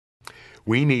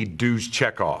We need dues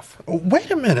checkoff. Wait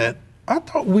a minute. I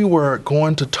thought we were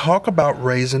going to talk about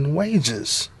raising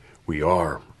wages. We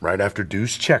are, right after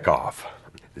dues checkoff.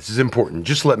 This is important.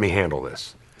 Just let me handle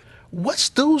this. What's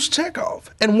dues checkoff,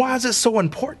 and why is it so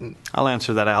important? I'll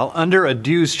answer that, Al. Under a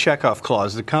dues checkoff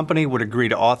clause, the company would agree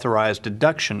to authorize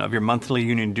deduction of your monthly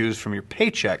union dues from your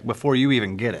paycheck before you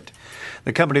even get it.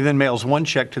 The company then mails one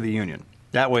check to the union.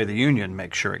 That way the union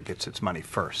makes sure it gets its money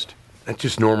first. That's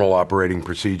just normal operating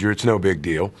procedure. It's no big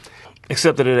deal.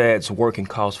 Except that it adds work and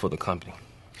cost for the company.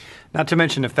 Not to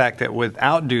mention the fact that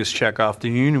without dues checkoff, the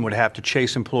union would have to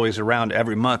chase employees around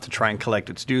every month to try and collect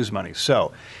its dues money.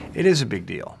 So it is a big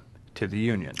deal to the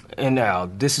union. And now,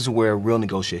 this is where real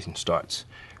negotiation starts.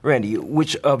 Randy,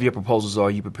 which of your proposals are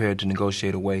you prepared to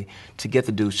negotiate away to get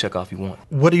the dues checkoff you want?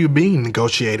 What do you mean,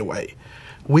 negotiate away?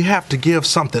 We have to give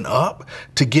something up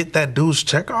to get that dues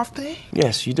checkoff thing?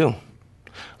 Yes, you do.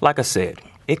 Like I said,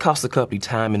 it costs the company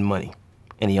time and money.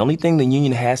 And the only thing the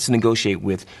union has to negotiate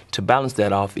with to balance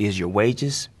that off is your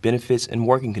wages, benefits, and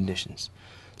working conditions.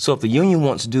 So if the union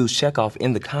wants dues checkoff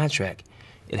in the contract,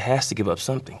 it has to give up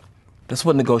something. That's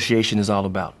what negotiation is all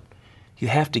about. You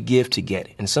have to give to get,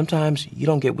 and sometimes you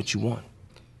don't get what you want.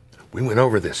 We went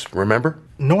over this, remember?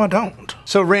 No, I don't.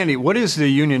 So, Randy, what is the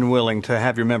union willing to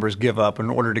have your members give up in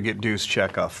order to get dues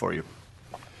checkoff for you?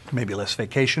 Maybe less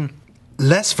vacation?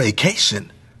 Less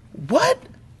vacation? What?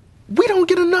 We don't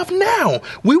get enough now.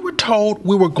 We were told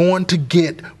we were going to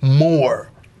get more.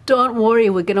 Don't worry,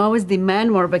 we can always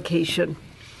demand more vacation.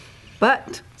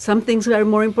 But some things are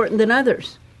more important than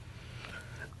others.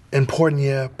 Important,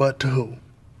 yeah, but to who?